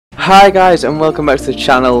Hi guys, and welcome back to the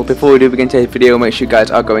channel. Before we do begin today's video, make sure you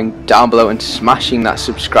guys are going down below and smashing that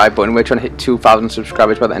subscribe button. We're trying to hit 2,000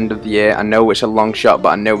 subscribers by the end of the year. I know it's a long shot, but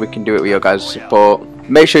I know we can do it with your guys' support.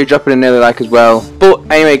 Make sure you drop in an early like as well. But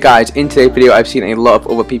anyway guys, in today's video I've seen a lot of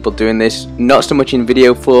other people doing this, not so much in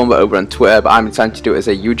video form but over on Twitter, but I'm deciding to do it as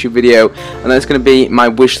a YouTube video, and that's going to be my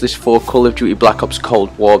wish list for Call of Duty Black Ops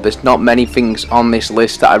Cold War. There's not many things on this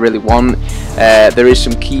list that I really want. There is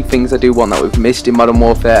some key things I do want that we've missed in Modern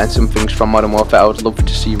Warfare, and some things from Modern Warfare I would love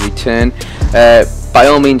to see return. By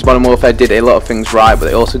all means, Modern Warfare did a lot of things right, but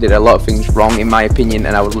they also did a lot of things wrong in my opinion,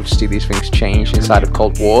 and I would love to see these things change inside of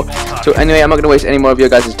Cold War. So anyway, I'm not going to waste any more of your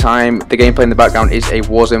guys' time. The gameplay in the background is a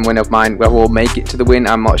Warzone win of mine. Whether we'll make it to the win,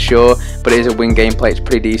 I'm not sure, but it is a win gameplay. It's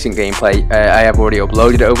pretty decent gameplay. I have already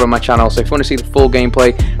uploaded it over on my channel, so if you want to see the full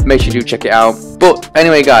gameplay, make sure you do check it out. But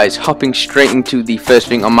anyway guys, hopping straight into the first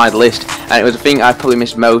thing on my list, and it was a thing I probably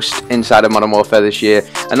missed most inside of Modern Warfare this year,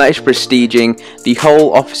 and that is prestiging the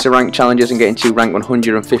whole officer rank challenges and getting to rank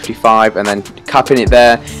 155 and then capping it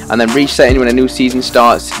there and then resetting when a new season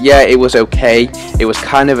starts. Yeah, it was okay. It was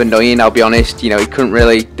kind of annoying, I'll be honest. You know,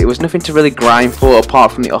 there was nothing to really grind for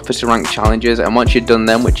apart from the officer rank challenges, and once you've done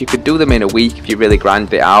them, which you could do them in a week if you really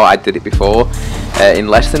grinded it out. I did it before in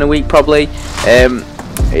less than a week probably.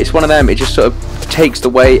 It's one of them, it just sort of takes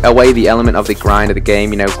away the element of the grind of the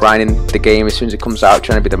game. You know, grinding the game as soon as it comes out,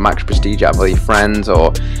 trying to be the max prestige out of all your friends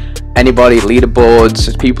or anybody,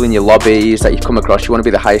 leaderboards, people in your lobbies that you come across. You want to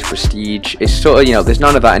be the highest prestige. It's sort of, you know, there's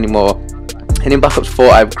none of that anymore. And in Black Ops 4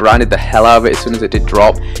 I've grinded the hell out of it as soon as it did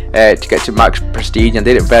drop to get to max prestige, and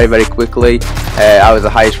did it very, very quickly. I was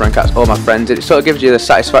the highest rank as all my friends. It sort of gives you the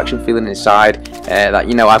satisfaction feeling inside that,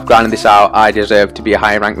 you know, I've grinded this out, I deserve to be a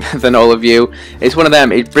higher rank than all of you. It's one of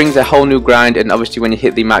them, it brings a whole new grind, and obviously when you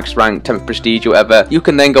hit the max rank, 10th prestige or whatever, you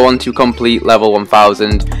can then go on to complete level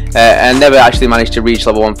 1000. And never actually managed to reach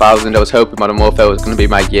level 1000. I was hoping Modern Warfare was going to be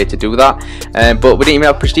my year to do that, but we didn't even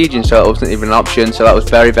have prestige, so it wasn't even an option, so that was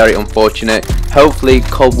very, very unfortunate. Hopefully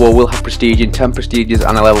Cold War will have prestige, and 10 prestiges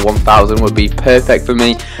and a level 1000 would be perfect for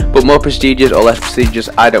me, but more prestigious or less prestigious,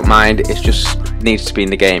 I don't mind. It just needs to be in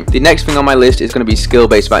the game. The next thing on my list is going to be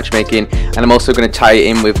skill-based matchmaking, and I'm also going to tie it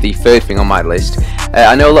in with the third thing on my list.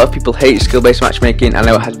 I know a lot of people hate skill-based matchmaking. I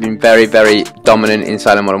know it has been very, very dominant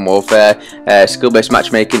inside of Modern Warfare. Skill-based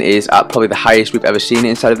matchmaking is at probably the highest we've ever seen it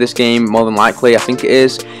inside of this game, more than likely, I think it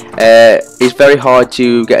is. It's very hard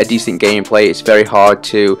to get a decent gameplay. It's very hard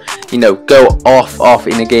to, you know, go off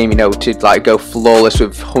in a game, you know, to like go flawless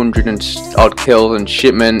with 100 and odd kills and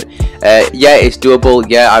shipment. Yeah, it's doable.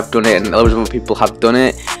 Yeah, I've done it, and loads of other people have done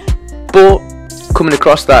it, but coming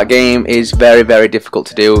across that game is very, very difficult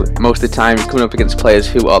to do. Most of the time you're coming up against players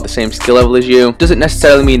who are the same skill level as you. Doesn't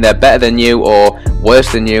necessarily mean they're better than you or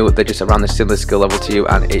worse than you, they're just around the similar skill level to you,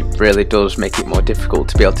 and it really does make it more difficult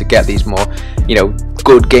to be able to get these more, you know,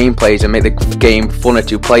 good gameplays and make the game funner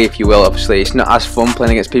to play, if you will. Obviously it's not as fun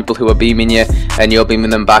playing against people who are beaming you and you're beaming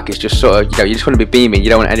them back. It's just sort of, you know, you just want to be beaming, you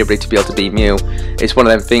don't want anybody to be able to beam you. It's one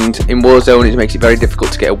of them things. In Warzone it makes it very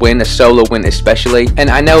difficult to get a win, a solo win especially, and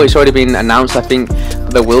I know it's already been announced, I think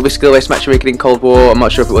there will be skill-based matchmaking in Cold War. I'm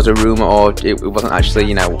not sure if it was a rumour or it wasn't actually,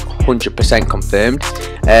 you know, 100% confirmed,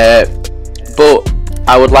 but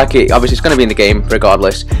I would like it, obviously it's going to be in the game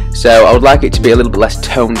regardless, so I would like it to be a little bit less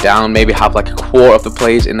toned down, maybe have like a quarter of the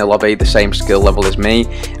players in the lobby the same skill level as me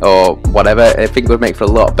or whatever. I think it would make for a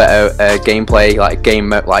lot better gameplay, like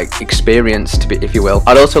like experience to be, if you will.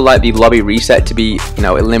 I'd also like the lobby reset to be, you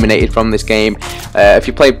know, eliminated from this game. If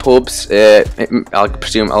you play pubs, I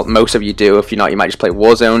presume most of you do. If you're not, you might just play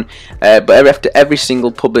Warzone, but after every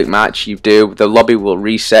single public match you do, the lobby will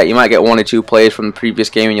reset. You might get 1 or 2 players from the previous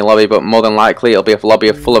game in your lobby, but more than likely it'll be a lobby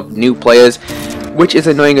full of new players, which is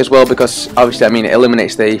annoying as well, because obviously, I mean, it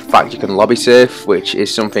eliminates the fact you can lobby surf, which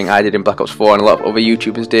is something I did in Black Ops 4 and a lot of other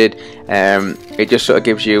YouTubers did. It just sort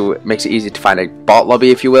of makes it easy to find a bot lobby,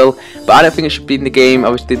 if you will, but I don't think it should be in the game.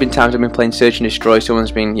 Obviously there's been times I've been playing Search and Destroy,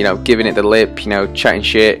 someone's been, you know, giving it the lip, you know, chatting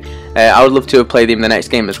shit. I would love to have played him in the next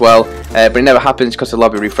game as well, but it never happens because the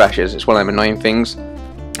lobby refreshes. It's one of them annoying things.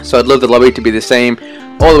 So I'd love the lobby to be the same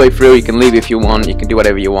all the way through. You can leave if you want, you can do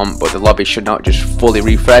whatever you want, but the lobby should not just fully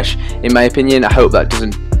refresh, in my opinion. I hope that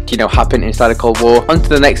doesn't, you know, happen inside of Cold War. On to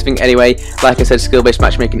the next thing anyway. Like I said, skill-based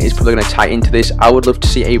matchmaking is probably going to tie into this. I would love to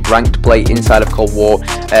see a ranked play inside of Cold War,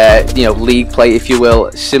 you know, league play, if you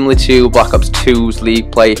will, similar to Black Ops 2's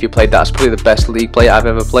league play. If you played that, it's probably the best league play I've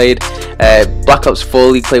ever played. Black Ops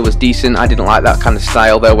 4 league play was decent. I didn't like that kind of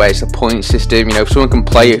style though, where it's a point system. You know, if someone can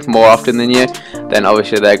play it more often than you, then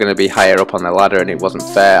obviously they're going to be higher up on the ladder, and it wasn't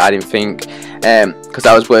fair, I didn't think. because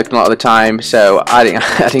I was working a lot of the time, so I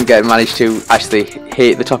didn't manage to actually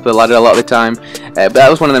hit the top of the ladder a lot of the time. But that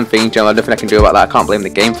was one of them things, you know, nothing I can do about that. I can't blame the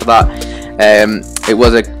game for that. It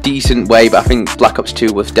was a decent way, but I think Black Ops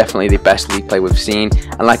 2 was definitely the best league play we've seen.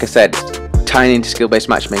 And like I said, tying into skill-based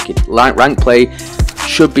matchmaking, rank play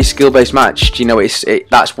should be skill-based matched. You know,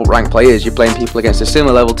 that's what rank play is. You're playing people against a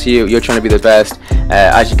similar level to you. You're trying to be the best.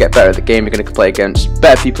 As you get better at the game, you're going to play against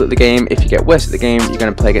better people at the game. If you get worse at the game, you're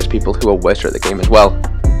going to play against people who are worse at the game as well,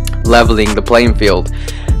 leveling the playing field.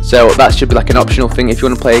 So that should be like an optional thing. If you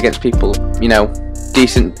want to play against people, you know,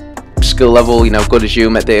 decent skill level, you know, good as you,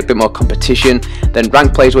 a bit more competition, then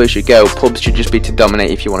rank play is where you should go. Pubs should just be to dominate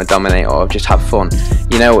if you want to dominate, or just have fun.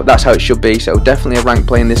 You know, that's how it should be. So definitely a rank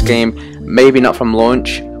play in this game. Maybe not from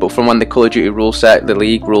launch, but from when the Call of Duty rule set, the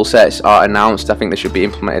league rule sets are announced, I think they should be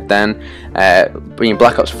implemented then. In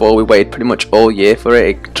Black Ops 4, we waited pretty much all year for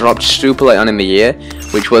it. It dropped super late on in the year,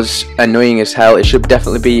 which was annoying as hell. It should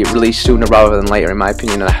definitely be released sooner rather than later, in my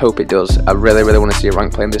opinion, and I hope it does. I really want to see a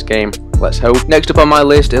rank play in this game. Let's hope. Next up on my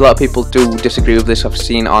list, a lot of people do disagree with this. I've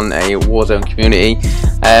seen on a Warzone community.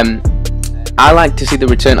 I like to see the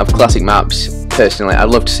return of classic maps. Personally, I'd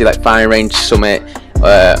love to see like Firing Range, Summit,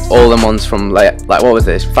 all the ones from like what was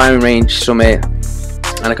this? Firing Range, Summit,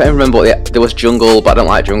 and I can't even remember what there was Jungle, but I don't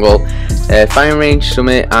like Jungle. Firing Range,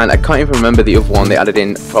 Summit, and I can't even remember the other one they added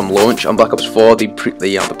in from launch on Black Ops 4,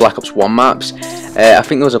 the Black Ops 1 maps. I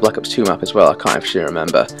think there was a Black Ops 2 map as well. I can't actually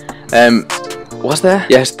remember. Was there?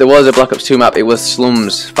 Yes, there was a Black Ops 2 map. It was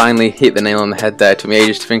Slums. Finally hit the nail on the head there. It took me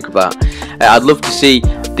ages to think of that. I'd love to see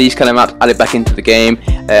these kind of maps added back into the game.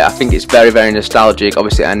 I think it's very nostalgic.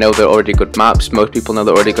 Obviously, I know they're already good maps. Most people know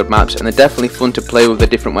they're already good maps, and they're definitely fun to play with the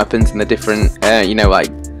different weapons and the different, you know, like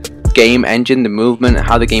game engine, the movement,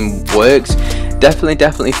 how the game works.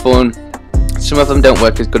 Definitely fun. Some of them don't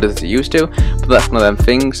work as good as they used to, but that's one of them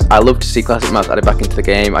things. I love to see classic maps added back into the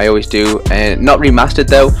game. I always do. Not remastered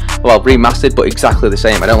though. Well, remastered, but exactly the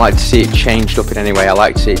same. I don't like to see it changed up in any way. I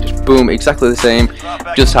like to see it just boom, exactly the same,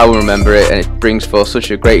 just how we remember it, and it brings forth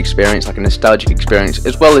such a great experience, like a nostalgic experience,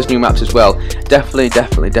 as well as new maps as well. Definitely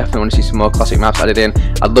want to see some more classic maps added in.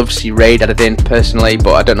 I'd love to see Raid added in personally,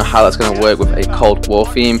 but I don't know how that's going to work with a Cold War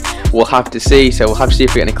theme. We'll have to see. So we'll have to see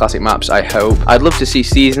if we get any classic maps. I hope. I'd love to see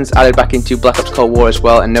seasons added back into Black Ops Cold War as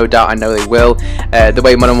well, and no doubt I know they will. The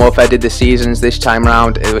way Modern Warfare did the seasons this time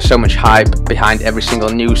around, there was so much hype behind every single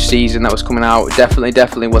new season that was coming out.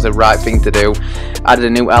 Definitely was the right thing to do. Added a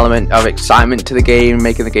new element of excitement to the game,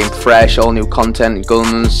 making the game fresh, all new content,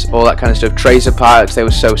 guns, all that kind of stuff. Tracer parks, they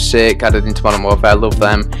were so sick, added into Modern Warfare. I love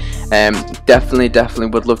them. Definitely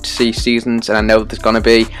would love to see seasons, and I know there's gonna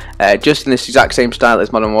be just in this exact same style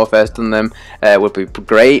as Modern Warfare's done them. Would be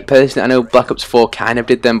great. Personally, I know Black Ops 4 kind of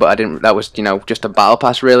did them, but I didn't. That was, you know, just a battle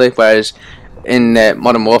pass really. Whereas in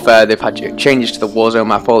Modern Warfare, they've had changes to the Warzone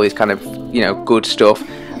map, all these kind of, you know, good stuff.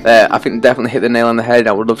 I think they definitely hit the nail on the head.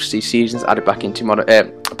 I would love to see seasons added back into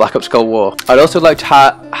Black Ops Cold War. I'd also like to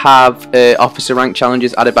have officer rank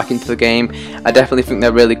challenges added back into the game. I definitely think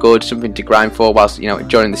they're really good, something to grind for whilst, you know,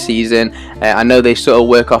 during the season. I know they sort of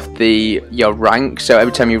work off your rank, so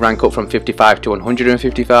every time you rank up from 55 to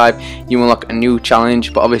 155, you unlock a new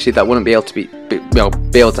challenge. But obviously that wouldn't be able to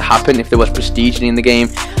be able to happen if there was prestige in the game.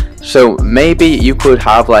 So maybe you could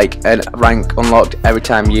have like a rank unlocked every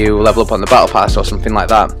time you level up on the battle pass or something like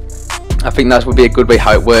that. I think that would be a good way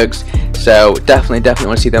how it works. So definitely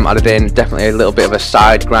want to see them added in. Definitely a little bit of a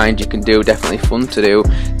side grind you can do. Definitely fun to do.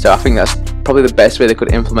 So I think that's probably the best way they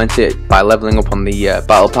could implement it, by leveling up on the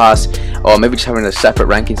battle pass, or maybe just having a separate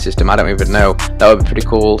ranking system. I don't even know. That would be pretty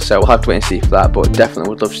cool. So we'll have to wait and see for that. But definitely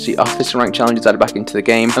would love to see officer rank challenges added back into the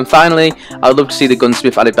game. And finally, I'd love to see the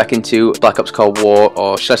gunsmith added back into Black Ops Cold War,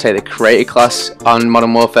 or should I say the creator class on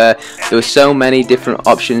Modern Warfare. There were so many different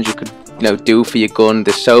options you could, you know, do for your gun.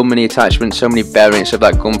 There's so many attachments, so many variants of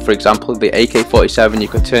that gun. For example, the AK-47, you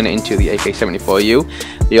could turn it into the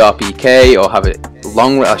AK-74U, the RPK, or have it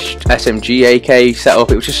long SMG AK set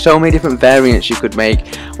up. It was just so many different variants you could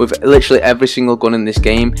make with literally every single gun in this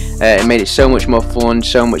game. It made it so much more fun,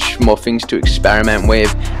 so much more things to experiment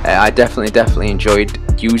with. I definitely enjoyed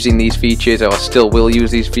using these features, or still will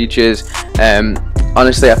use these features.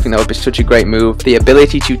 Honestly, I think that would be such a great move. The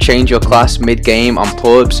ability to change your class mid-game on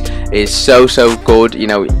pubs is so good. You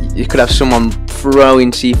know, you could have someone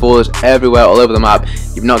throwing C4s everywhere all over the map.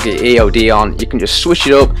 You've not got EOD on, you can just switch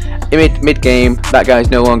it up mid-game. That guy's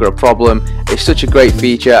no longer a problem. It's such a great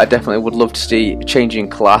feature. I definitely would love to see changing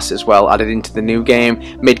class as well added into the new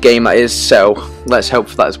game, mid-game that is, so let's hope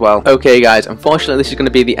for that as well. Okay guys, unfortunately this is going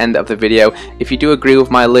to be the end of the video. If you do agree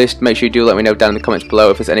with my list, make sure you do let me know down in the comments below.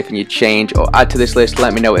 If there's anything you'd change or add to this list,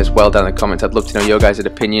 let me know as well down in the comments. I'd love to know your guys'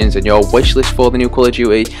 opinions and your wish list for the new Call of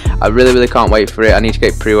Duty. I really can't wait for it. I need to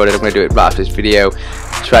get pre-ordered. I'm going to do it right after this video.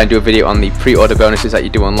 Try and do a video on the pre-order bonuses that you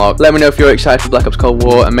do unlock. Let me know if you're excited for Black Ops Cold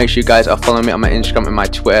War, and make sure you guys are following me on my Instagram and my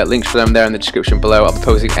Twitter. Links for them there in the description below. I'll be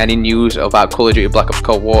posting any news about Call of Duty Black Ops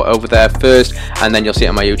Cold War over there first, and then you'll see it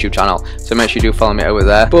on my YouTube channel. So make sure you do follow me over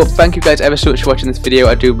there. But thank you guys ever so much for watching this video.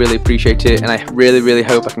 I do really appreciate it, and I really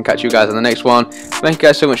hope I can catch you guys on the next one. Thank you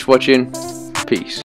guys so much for watching. Peace.